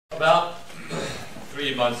About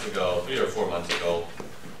 3 months ago, 3 or 4 months ago,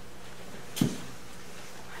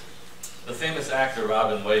 the famous actor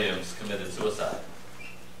Robin Williams committed suicide.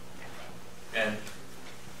 And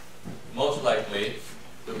most likely,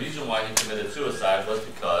 the reason why he committed suicide was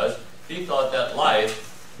because he thought that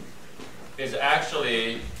life is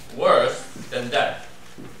actually worse than death.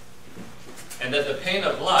 And that the pain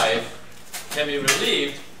of life can be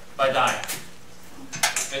relieved by dying.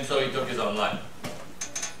 And so he took his own life.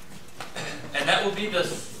 And that would be the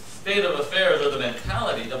state of affairs, or the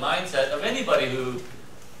mentality, the mindset of anybody who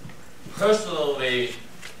personally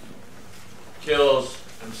kills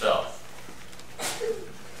himself.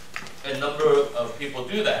 A number of people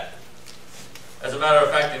do that. As a matter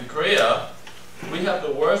of fact, in Korea, we have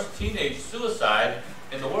the worst teenage suicide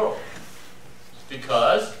in the world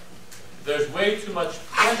because there's way too much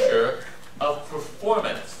pressure of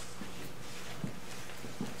performance.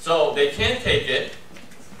 So they can't take it,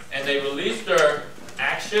 and they release their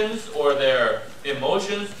actions or their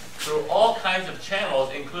emotions through all kinds of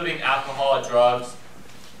channels, including alcohol, drugs,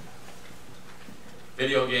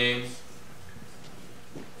 video games.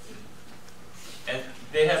 And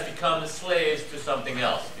they have become slaves to something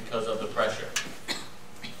else because of the pressure.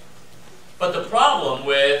 But the problem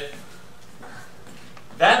with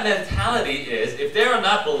that mentality is, if they are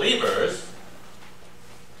not believers,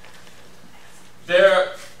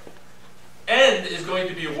 their end is going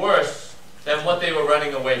to be worse than what they were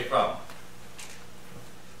running away from.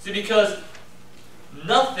 See, because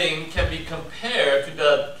nothing can be compared to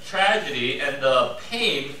the tragedy and the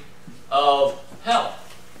pain of hell.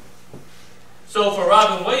 So for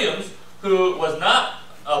Robin Williams, who was not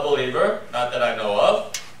a believer, not that I know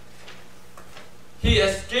of, he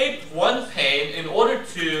escaped one pain in order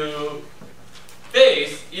to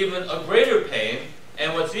face even a greater pain.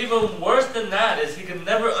 And what's even worse than that is he can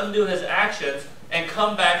never undo his actions and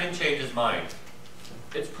come back and change his mind.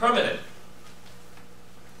 It's permanent.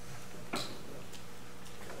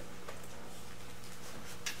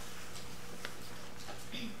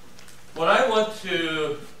 What I want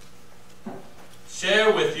to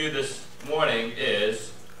share with you this morning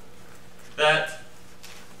is that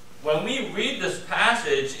when we read this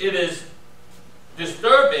passage, it is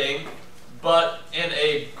disturbing, but in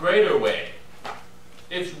a greater way.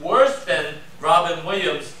 It's worse than Robin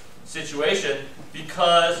Williams' situation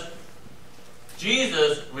because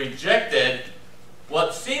Jesus rejected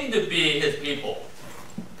what seemed to be his people.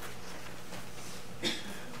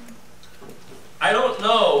 I don't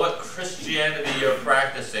know what Christianity you're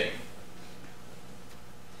practicing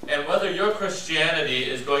and whether your Christianity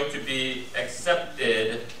is going to be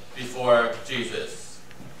accepted before Jesus.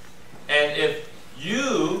 And if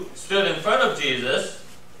you stood in front of Jesus,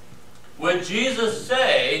 would Jesus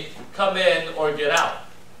say, "Come in or get out"?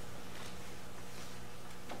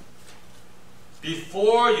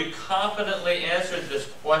 Before you confidently answered this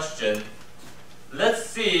question, let's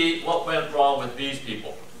see what went wrong with these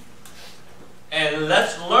people. And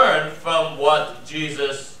let's learn from what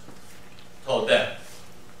Jesus told them.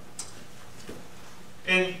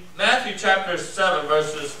 In Matthew chapter 7,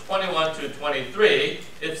 verses 21 to 23,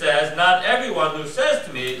 it says, "Not everyone who says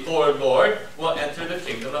to me, 'Lord, Lord,' will enter the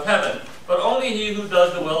kingdom of heaven, but only he who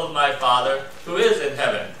does the will of my Father who is in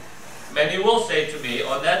heaven. Many will say to me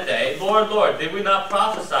on that day, 'Lord, Lord, did we not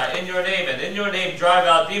prophesy in your name, and in your name drive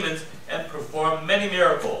out demons and perform many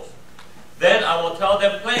miracles?' Then I will tell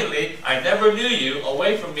them plainly, 'I never knew you.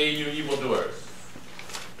 Away from me, you evildoers.'"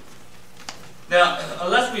 Now,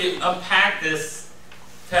 unless we unpack this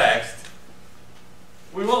text,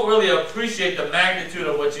 we won't really appreciate the magnitude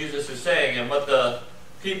of what Jesus is saying and what the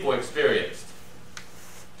people experienced.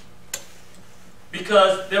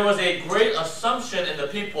 Because there was a great assumption in the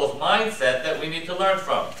people's mindset that we need to learn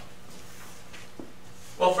from.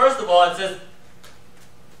 Well, first of all, it says,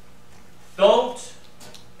 don't,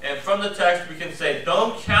 and from the text we can say,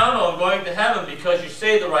 don't count on going to heaven because you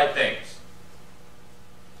say the right things.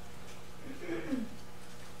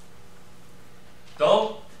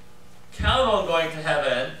 Don't count on going to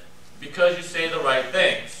heaven because you say the right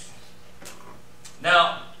things.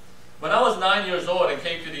 Now, when I was 9 years old and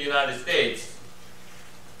came to the United States,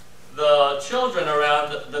 the children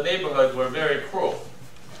around the neighborhood were very cruel,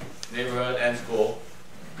 neighborhood and school,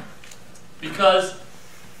 because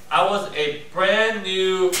I was a brand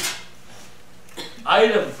new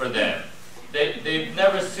item for them. They've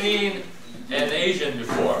never seen an Asian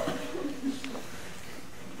before.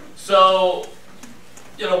 So,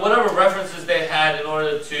 you know, whatever references they had in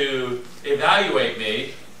order to evaluate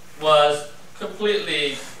me was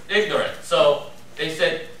completely ignorant. So they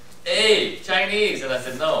said, "Hey, Chinese," and I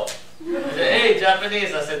said, "No." They said, "Hey,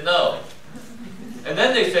 Japanese," I said, "No." And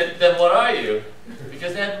then they said, then what are you?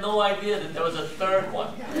 Because they had no idea that there was a third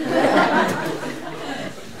one.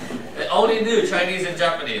 They only knew Chinese and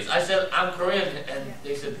Japanese. I said, I'm Korean. And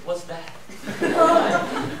they said, what's that?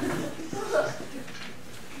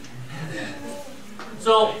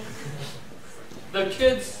 So, the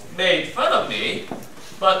kids made fun of me,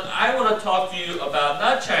 but I want to talk to you about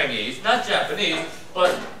not Chinese, not Japanese,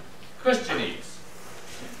 but Christianese.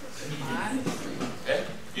 Okay?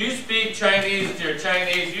 You speak Chinese if you're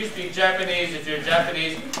Chinese, you speak Japanese if you're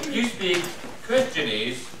Japanese, you speak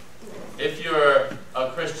Christianese if you're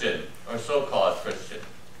a Christian or so-called Christian.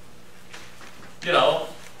 You know,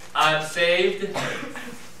 I'm saved,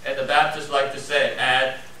 and the Baptists like to say,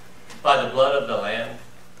 add, by the blood of the Lamb.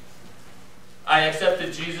 I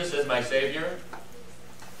accepted Jesus as my Savior.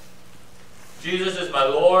 Jesus is my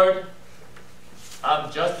Lord.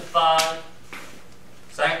 I'm justified,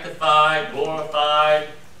 sanctified, glorified,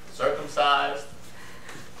 circumcised.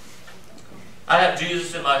 I have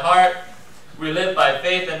Jesus in my heart. We live by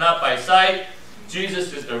faith and not by sight.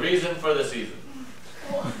 Jesus is the reason for the season.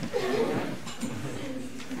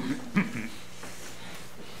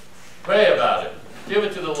 Pray about it. Give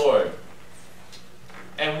it to the Lord.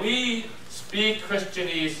 And we speak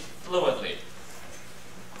Christianese fluently.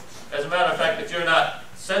 As a matter of fact, if you're not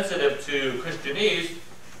sensitive to Christianese,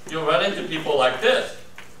 you'll run into people like this.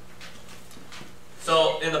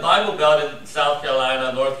 So in the Bible Belt in South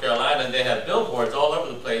Carolina, North Carolina, they have billboards all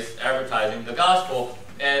over the place advertising the gospel.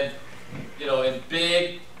 And, you know, in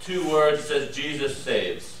big 2 words it says, Jesus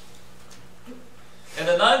saves. And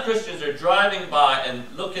the non-Christians are driving by and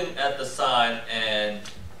looking at the sign and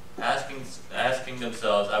asking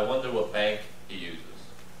themselves, I wonder what bank he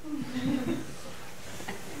uses.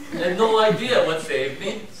 They have no idea what saved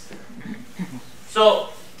means. So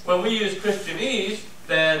when we use Christianese,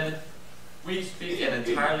 then we speak an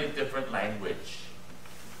entirely different language.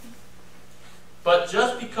 But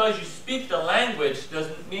just because you speak the language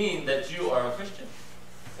doesn't mean that you are a Christian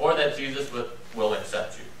or that Jesus will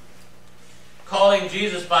accept you. Calling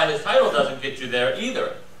Jesus by his title doesn't get you there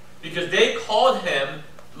either, because they called him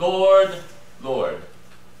Lord, Lord.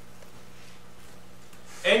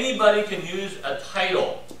 Anybody can use a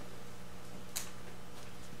title.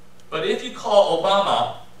 But if you call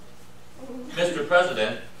Obama Mr.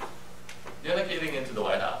 President, you're not getting into the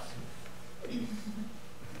White House.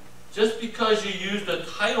 Just because you use the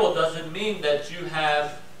title doesn't mean that you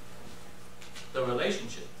have the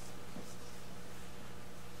relationship.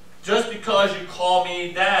 Just because you call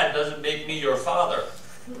me Dad doesn't make me your father.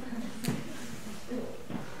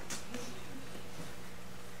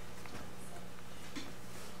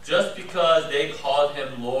 Just because they called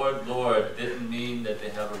him Lord, Lord, didn't mean that they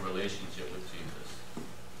have a relationship with Jesus.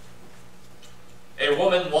 A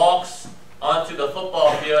woman walks onto the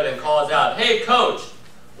football field and calls out, "Hey coach,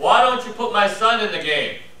 why don't you put my son in the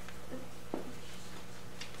game?"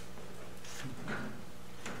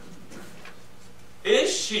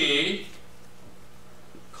 Is she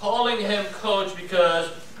calling him coach because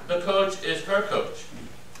the coach is her coach?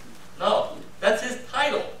 No, that's his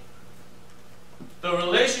title. The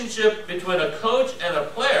relationship between a coach and a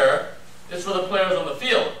player is for the players on the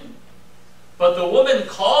field. But the woman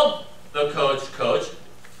called the coach coach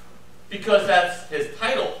because that's his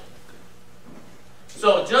title.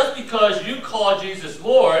 So just because you call Jesus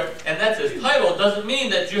Lord and that's his title doesn't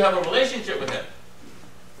mean that you have a relationship with him.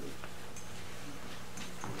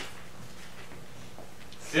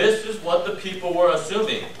 This is what the people were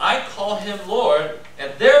assuming. I call him Lord,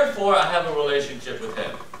 and therefore I have a relationship with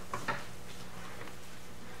him.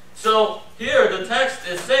 So here the text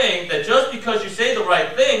is saying that just because you say the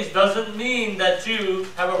right things doesn't mean that you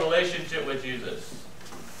have a relationship with Jesus.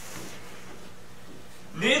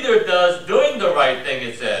 Neither does doing the right thing,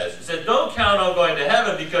 it says. It says, don't count on going to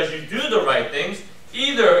heaven because you do the right things,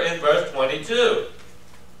 either in verse 22.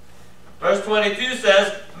 Verse 22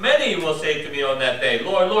 says, many will say to me on that day,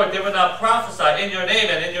 Lord, Lord, did we not prophesy in your name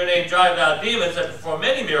and in your name drive out demons and perform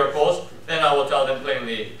many miracles? Then I will tell them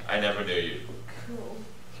plainly, I never knew you.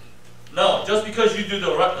 No, just because you do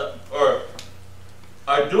the right, or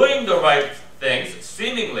are doing the right things,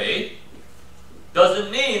 seemingly,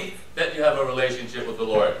 doesn't mean that you have a relationship with the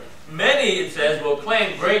Lord. Many, it says, will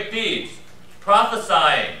claim great deeds,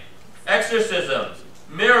 prophesying, exorcisms,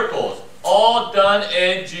 miracles, all done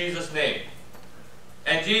in Jesus' name.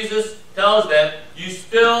 And Jesus tells them, you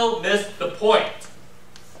still missed the point.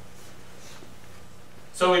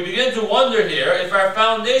 So we begin to wonder here if our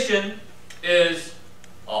foundation is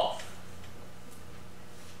off.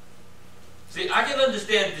 See, I can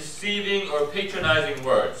understand deceiving or patronizing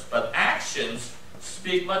words, but actions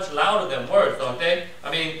speak much louder than words, don't they?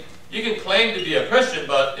 I mean, You can claim to be a Christian,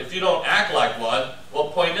 but if you don't act like one,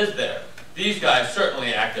 what point is there? These guys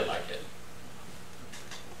certainly acted like it.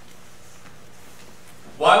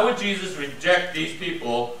 Why would Jesus reject these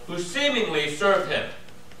people who seemingly served him?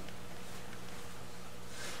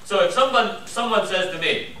 So if someone says to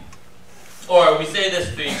me, or we say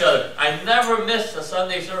this to each other, I never miss a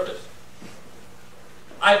Sunday service.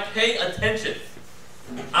 I pay attention.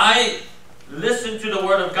 I listen to the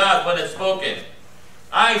Word of God when it's spoken.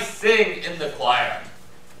 I sing in the choir.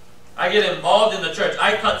 I get involved in the church.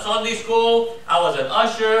 I taught Sunday school. I was an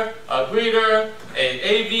usher, a greeter, an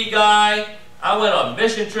AV guy. I went on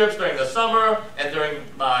mission trips during the summer and during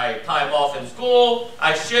my time off in school.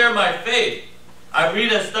 I share my faith. I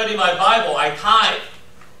read and study my Bible. I tithe.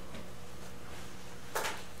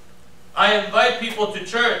 I invite people to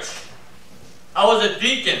church. I was a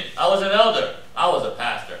deacon. I was an elder. I was a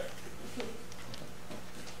pastor.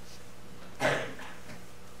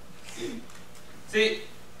 See,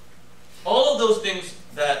 all of those things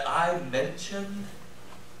that I mentioned,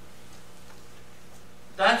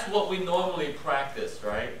 that's what we normally practice,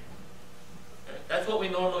 right? That's what we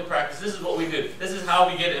normally practice. This is what we do. This is how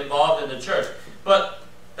we get involved in the church. But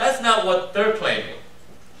that's not what they're claiming.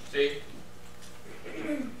 See?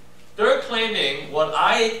 They're claiming what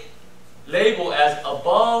I label as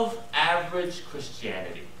above average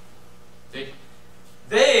Christianity. See?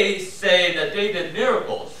 They say that they did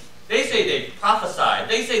miracles. They say they prophesied.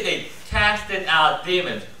 They say they casted out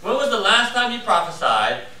demons. When was the last time you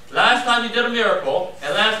prophesied, last time you did a miracle,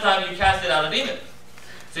 and last time you casted out a demon?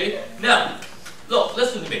 See? Now, look,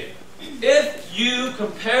 listen to me. If you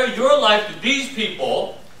compare your life to these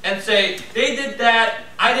people and say, they did that,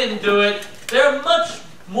 I didn't do it, they're much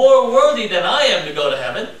more worthy than I am to go to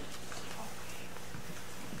heaven.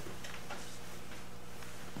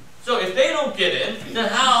 So if they don't get in, then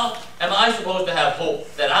how am I supposed to have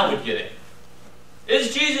hope that I would get in?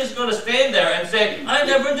 Is Jesus going to stand there and say, I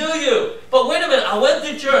never knew you? But wait a minute, I went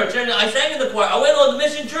to church and I sang in the choir. I went on the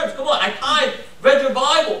mission trips. Come on, I tithed, read your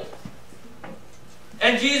Bible.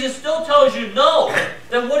 And Jesus still tells you no.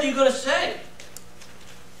 Then what are you going to say?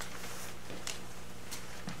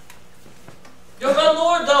 You're my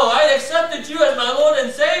Lord, though. I accepted you as my Lord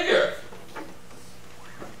and Savior.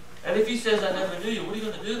 And if he says, I never knew you, what are you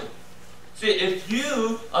going to do? See, if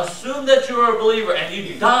you assume that you're a believer and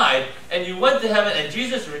you died and you went to heaven and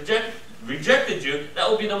Jesus rejected you, that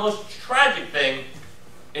would be the most tragic thing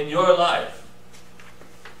in your life.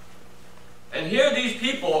 And here these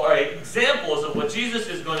people are examples of what Jesus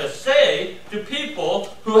is going to say to people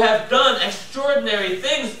who have done extraordinary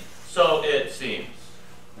things, so it seems.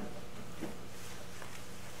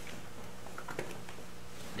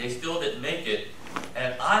 They still didn't make it.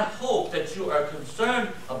 And I hope that you are concerned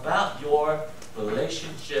about your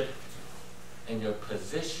relationship and your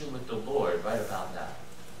position with the Lord right about now.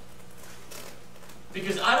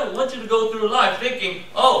 Because I don't want you to go through life thinking,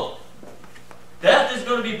 oh, death is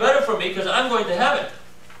going to be better for me because I'm going to heaven.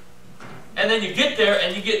 And then you get there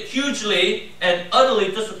and you get hugely and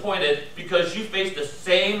utterly disappointed because you face the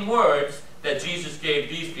same words that Jesus gave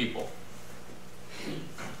these people.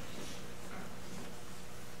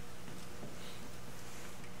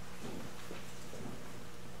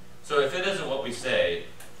 So if it isn't what we say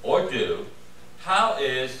or do, how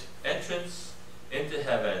is entrance into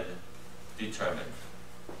heaven determined?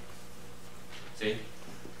 See?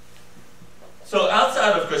 So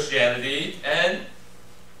outside of Christianity and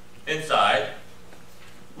inside,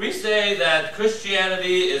 we say that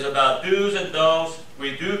Christianity is about do's and don'ts.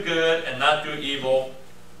 We do good and not do evil.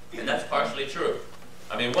 And that's partially true.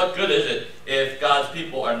 I mean, what good is it if God's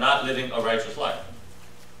people are not living a righteous life?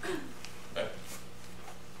 Okay.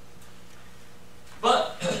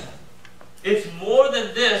 But it's more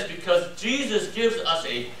than this because Jesus gives us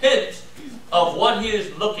a hint of what he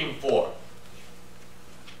is looking for.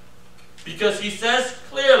 Because he says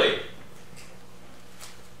clearly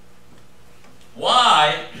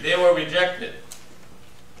why they were rejected.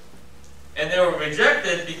 And they were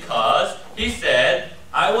rejected because he said,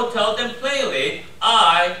 I will tell them plainly,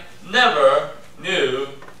 I never knew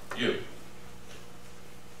you.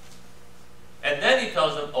 And then he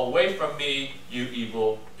tells them, away from me, you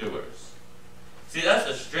evil doers. See, that's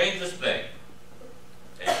the strangest thing.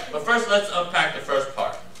 Okay. But first, let's unpack the first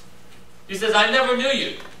part. He says, I never knew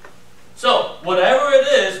you. So, whatever it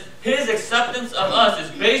is, his acceptance of us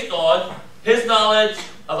is based on his knowledge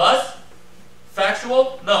of us.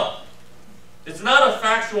 Factual? No. It's not a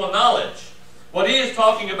factual knowledge. What he is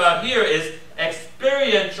talking about here is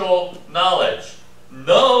experiential knowledge.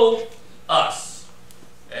 Know us.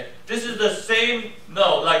 Okay? This is the same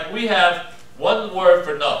know. Like we have one word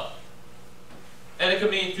for know. And it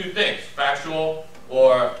can mean two things, factual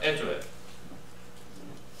or intimate.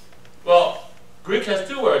 Well, Greek has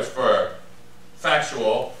two words for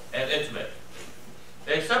factual and intimate.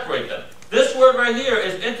 They separate them. This word right here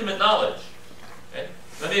is intimate knowledge. Okay?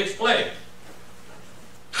 Let me explain.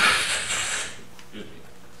 Excuse me.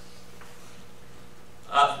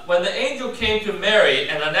 When the angel came to Mary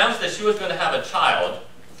and announced that she was going to have a child,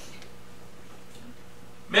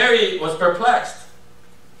 Mary was perplexed.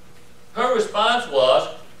 Her response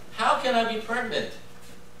was, "How can I be pregnant?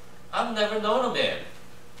 I've never known a man."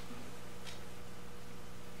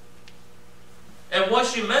 And what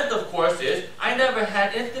she meant, of course, is, I never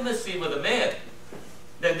had intimacy with a man.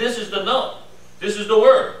 Then this is the no. This is the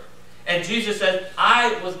word. And Jesus said,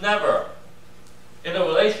 I was never in a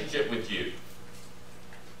relationship with you.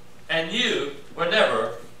 And you were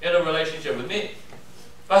never in a relationship with me.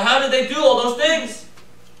 But how did they do all those things?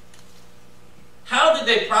 How did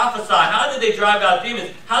they prophesy? How did they drive out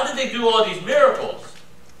demons? How did they do all these miracles?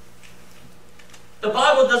 The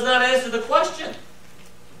Bible does not answer the question.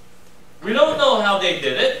 We don't know how they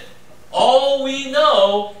did it. All we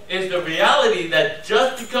know is the reality that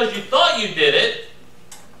just because you thought you did it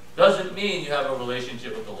doesn't mean you have a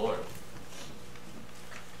relationship with the Lord.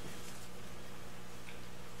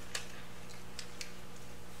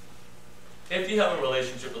 If you have a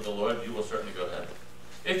relationship with the Lord, you will certainly go to heaven.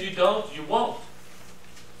 If you don't, you won't.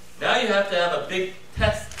 Now you have to have a big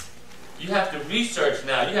test. You have to research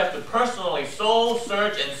now. You have to personally soul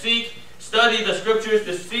search and seek, study the scriptures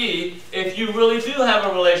to see if you really do have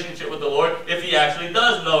a relationship with the Lord, if He actually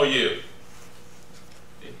does know you.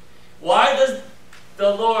 Why does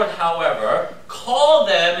the Lord, however, call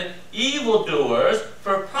them evildoers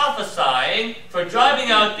for prophesying, for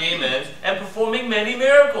driving out demons, and performing many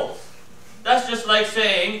miracles? That's just like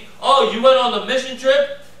saying, oh, you went on the mission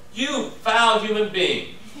trip? You foul human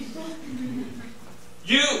being.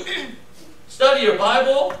 You study your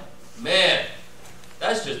Bible? Man,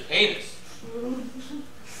 that's just heinous.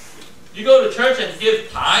 You go to church and give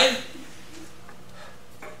tithe?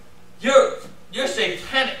 You're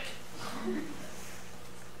satanic.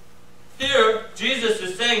 Here, Jesus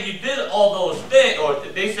is saying you did all those things, or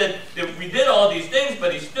they said that we did all these things,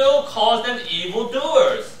 but He still calls them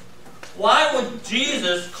evildoers. Why would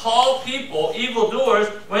Jesus call people evildoers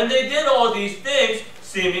when they did all these things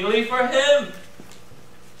seemingly for Him?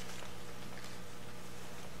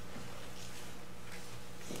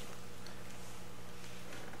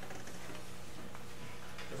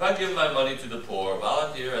 If I give my money to the poor,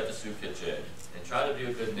 volunteer at the soup kitchen, and try to be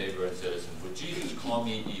a good neighbor and citizen, would Jesus call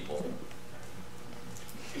me evil?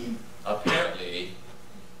 Apparently,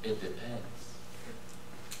 it depends.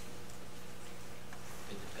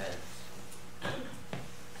 It depends.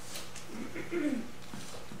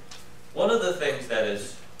 One of the things that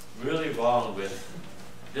is really wrong with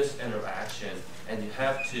this interaction, and you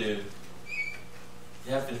have to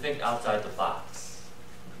think outside the box.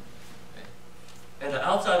 And the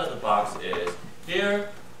outside of the box is, here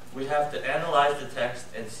we have to analyze the text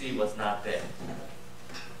and see what's not there.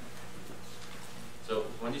 So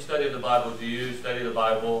when you study the Bible, do you study the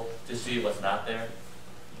Bible to see what's not there?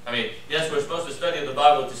 I mean, yes, we're supposed to study the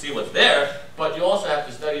Bible to see what's there, but you also have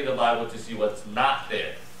to study the Bible to see what's not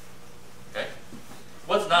there. Okay?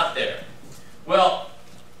 What's not there? Well,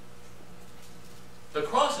 the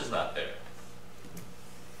cross is not there.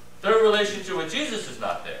 Their relationship with Jesus is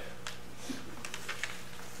not there.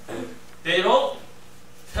 They don't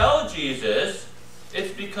tell Jesus,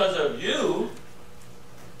 it's because of you,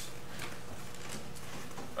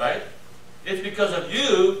 right? It's because of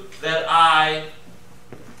you that I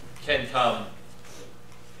can come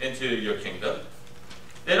into your kingdom.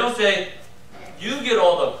 They don't say, you get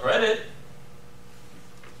all the credit.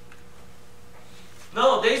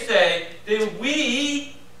 No, they say, did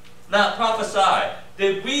we not prophesy?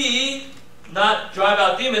 Did we not drive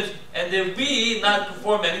out demons? And did we not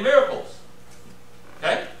perform any miracles?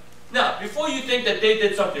 Okay? Now, before you think that they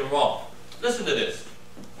did something wrong, listen to this.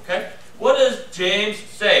 Okay? What does James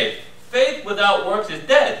say? Faith without works is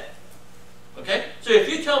dead. Okay? So if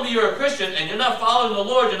you tell me you're a Christian and you're not following the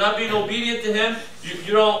Lord, you're not being obedient to Him,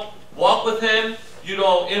 you don't walk with Him, you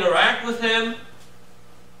don't interact with Him,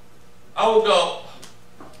 I will go,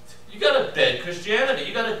 you got a dead Christianity.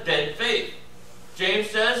 You got a dead faith. James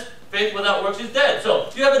says, faith without works is dead. So,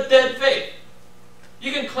 you have a dead faith.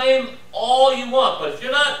 You can claim all you want, but if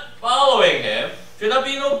you're not following Him, if you're not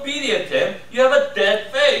being obedient to Him, you have a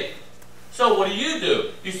dead faith. So what do?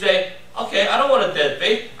 You say, okay, I don't want a dead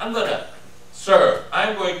faith. I'm going to serve.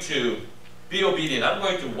 I'm going to be obedient. I'm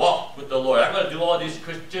going to walk with the Lord. I'm going to do all these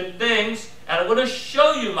Christian things, and I'm going to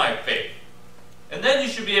show you my faith. And then you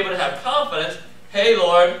should be able to have confidence, hey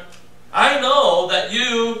Lord, I know that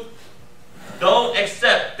you don't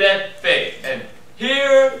accept dead faith. And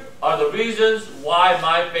here are the reasons why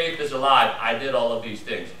my faith is alive. I did all of these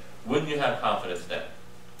things. Wouldn't you have confidence then?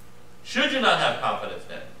 Should you not have confidence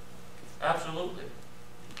then? Absolutely.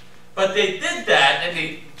 But they did that,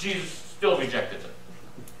 and Jesus still rejected them.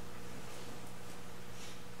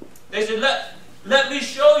 They said, let me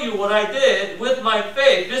show you what I did with my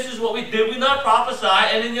faith. This is what we did. We not prophesy,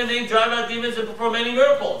 and in your name drive out demons and perform many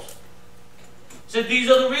miracles. So these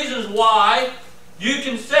are the reasons why you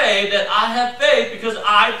can say that I have faith, because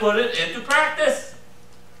I put it into practice.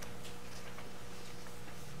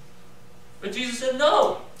 But Jesus said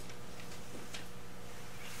no.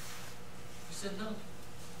 He said no.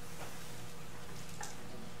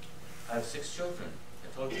 I have 6 children.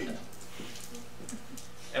 I told you that.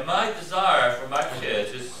 And my desire for my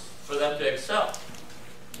kids is for them to excel.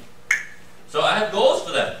 So I have goals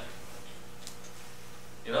for them.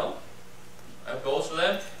 You know? I have goals for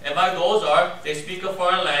them. And my goals are they speak a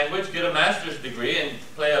foreign language, get a master's degree, and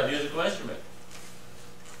play a musical instrument.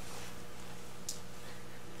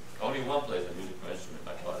 Only one plays a musical instrument,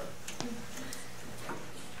 my daughter.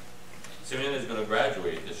 Simeon is going to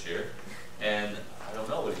graduate this year, and I don't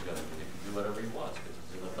know what he's going to do. He can do whatever he wants because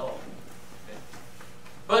he's an adult. Okay?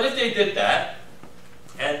 But if they did that,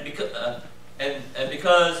 and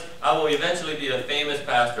because I will eventually be a famous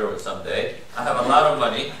pastor someday, I have a lot of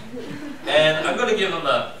money, and I'm going to give him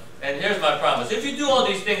and here's my promise. If you do all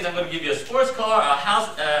these things, I'm going to give you a sports car, a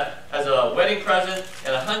house as a wedding present,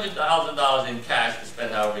 and $100,000 in cash to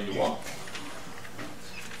spend however you want.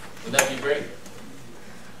 Wouldn't that be great?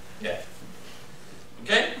 Yeah.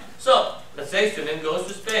 Okay? So, let's say Simeon goes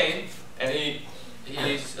to Spain, and he's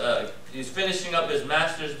finishing up his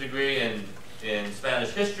master's degree in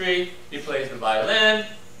Spanish history. He plays the violin,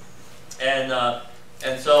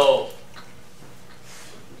 and so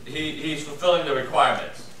he's fulfilling the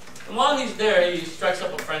requirements. And while he's there, he strikes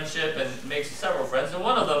up a friendship and makes several friends. And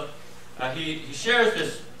one of them, he shares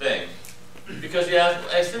this thing because he asked,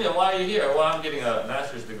 "Hey Simeon, why are you here?" "Well, I'm getting a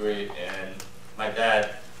master's degree, and my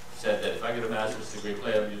dad said that if I get a master's degree,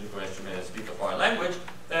 play a musical instrument, and speak a foreign language,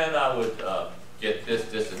 then I would get this,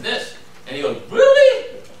 this, and this." And he goes,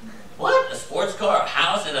 "Really? What? A sports car, a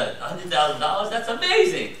house, and $100,000? That's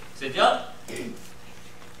amazing." He said, "Yup."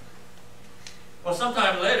 Well,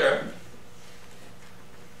 sometime later,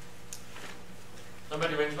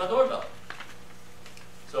 somebody rings my doorbell.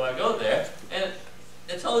 So I go there, and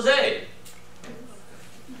it's Jose.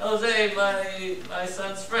 Jose, my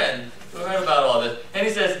son's friend, who heard about all this. And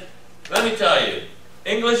he says, "Let me tell you,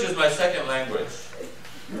 English is my second language.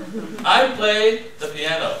 I play the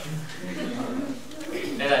piano.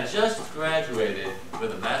 And I just graduated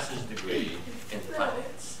with a master's degree in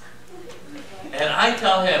finance." And I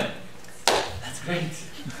tell him, "That's great.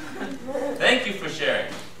 Thank you for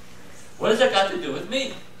sharing. What has that got to do with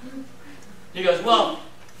me?" He goes, "Well,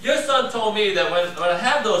 your son told me that when I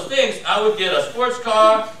have those things, I would get a sports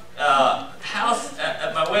car, house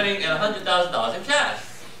at my wedding, and $100,000 in cash."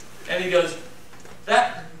 And he goes,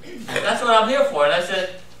 that's what I'm here for." And I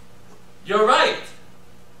said, "You're right.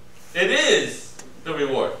 It is the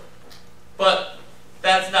reward. But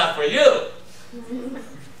that's not for you.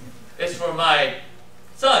 It's for my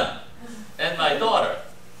son and my daughter,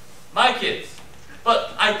 my kids.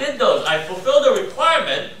 But I did those. I fulfilled the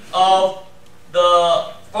requirement of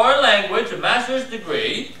the foreign language, a master's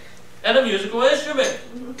degree, and a musical instrument."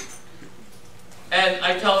 And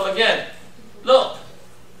I tell him again, "Look,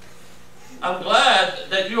 I'm glad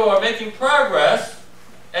that you are making progress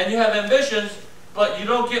and you have ambitions, but you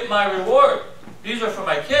don't get my reward. These are for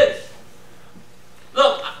my kids.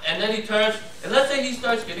 Look," and then he turns, and let's say he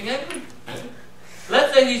starts getting angry.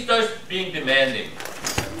 Let's say he starts being demanding.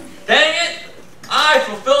 "Dang it! I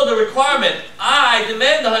fulfilled the requirement. I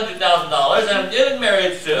demand the $100,000, and I'm getting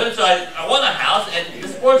married soon, so I want a house, and the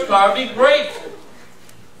sports car would be great."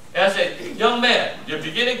 And I said, "Young man, you're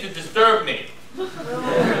beginning to disturb me.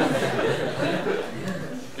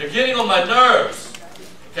 You're getting on my nerves.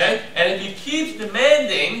 Okay? And if he keeps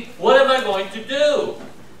demanding, what am I going to do?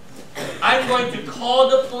 I'm going to call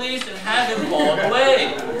the police and have him hauled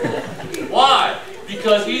away." Why?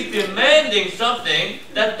 Because he's demanding something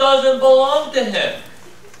that doesn't belong to him.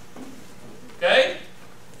 Okay?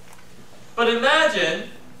 But imagine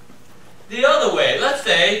the other way. Let's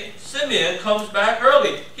say Simeon comes back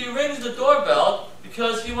early. He rings the doorbell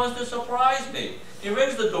because he wants to surprise me. He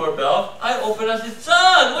rings the doorbell. I open and I say,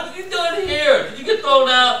 "Son, what are you doing here? Did you get thrown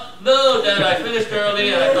out?" "No, Dad, I finished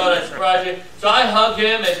early and I thought I'd surprise you." So I hug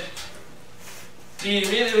him, and he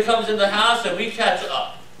immediately comes in the house and we catch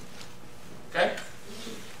up. Okay?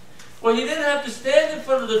 Well, he didn't have to stand in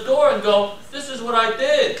front of the door and go, this is what I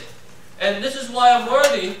did, and this is why I'm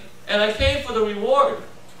worthy, and I came for the reward.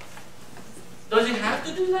 Does he have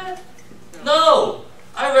to do that? No.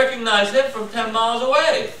 I recognize him from 10 miles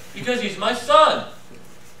away because he's my son.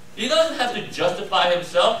 He doesn't have to justify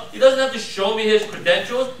himself. He doesn't have to show me his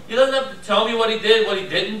credentials. He doesn't have to tell me what he did, what he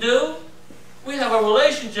didn't do. We have a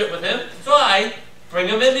relationship with him, so I bring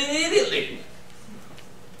him in immediately.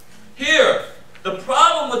 Here, the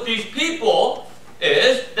problem with these people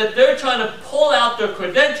is that they're trying to pull out their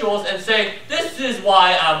credentials and say, this is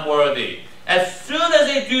why I'm worthy. As soon as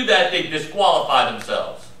they do that, they disqualify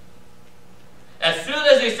themselves. As soon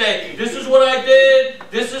as they say, this is what I did,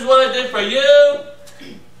 this is what I did for you,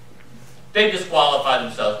 they disqualify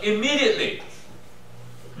themselves immediately.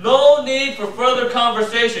 No need for further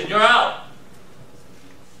conversation. You're out.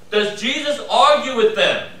 Does Jesus argue with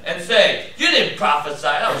them and say, you didn't prophesy,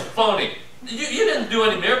 that was phony. You didn't do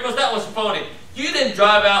any miracles, that was phony. You didn't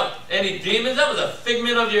drive out any demons, that was a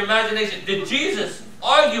figment of your imagination. Did Jesus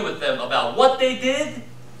argue with them about what they did?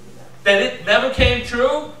 That it never came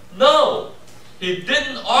true? No. He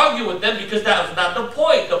didn't argue with them because that was not the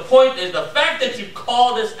point. The point is the fact that you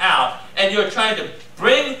call this out and you're trying to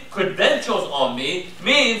bring credentials on me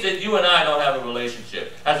means that you and I don't have a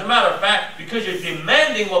relationship. As a matter of fact, because you're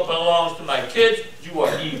demanding what belongs to my kids, you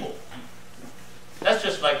are evil. That's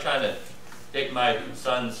just like trying to take my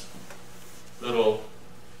son's little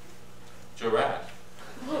giraffe.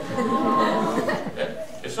 Okay?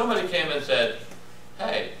 If somebody came and said,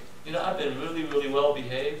 hey, you know, I've been really, really well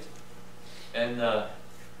behaved, and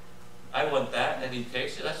I want that, and he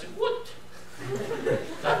takes it. I said, what?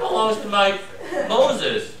 That belongs to my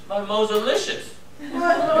Moses, my Moselicious. You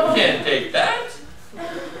can't take that.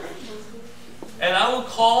 And I will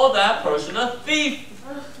call that person a thief.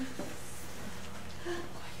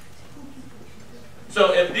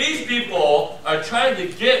 So if these people are trying to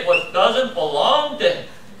get what doesn't belong to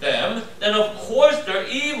them, then of course they're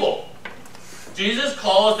evil. Jesus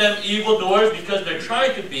calls them evildoers because they're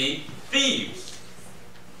trying to be thieves.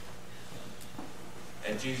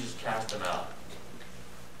 And Jesus cast them out.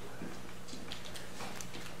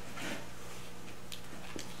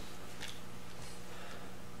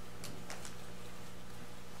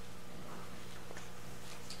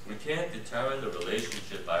 We can't determine the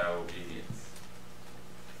relationship by our obedience.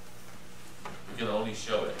 We can only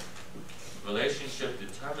show it. Relationship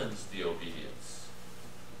determines the obedience.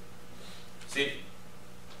 See,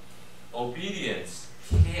 obedience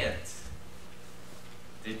can't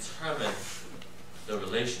determine the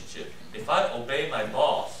relationship. If I obey my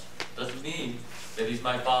boss, doesn't mean that he's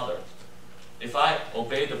my father. If I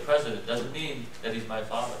obey the president, doesn't mean that he's my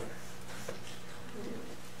father.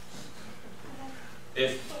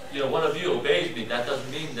 If one of you obeys me, that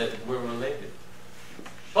doesn't mean that we're related.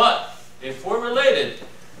 But if we're related,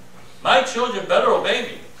 my children better obey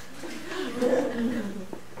me.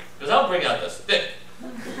 Because I'll bring out the stick.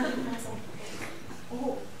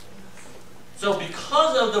 So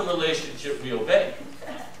because of the relationship, we obey.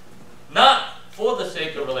 Not for the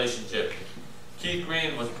sake of relationship. Keith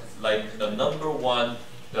Green was like the #1,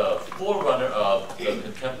 the forerunner of the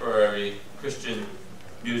contemporary Christian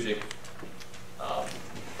music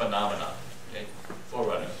phenomenon. Okay?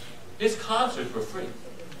 Forerunner. His concerts were free.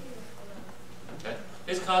 Okay?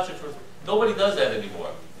 His concerts were free. Nobody does that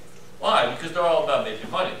anymore. Why? Because they're all about making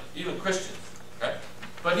money. Even Christians. Okay?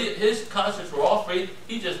 But his concerts were all free.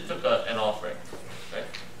 He just took an offering. Okay?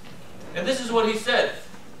 And this is what he said.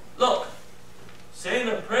 Look, saying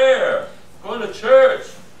a prayer, going to church,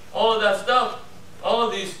 all of that stuff, all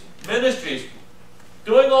of these ministries,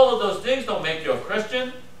 doing all of those things don't make you a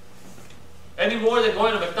Christian any more than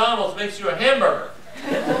going to McDonald's makes you a hamburger.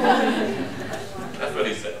 That's what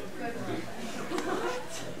he said.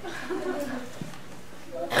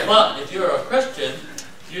 But if you're a Christian,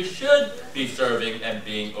 you should be serving and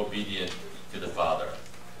being obedient to the Father.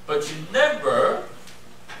 But you never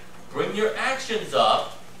bring your actions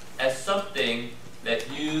up as something that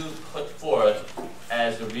you put forth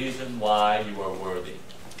as the reason why you are worthy.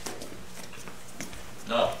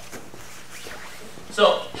 No.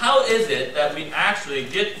 So, how is it that we actually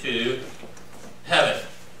get to heaven?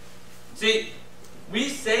 See, we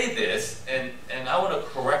say this, and I want to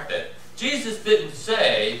correct it. Jesus didn't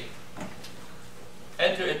say,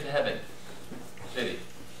 enter into heaven, did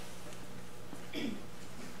he?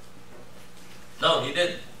 No, he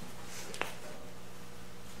didn't.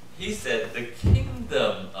 He said the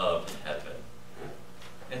kingdom of heaven.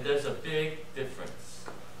 And there's a big difference.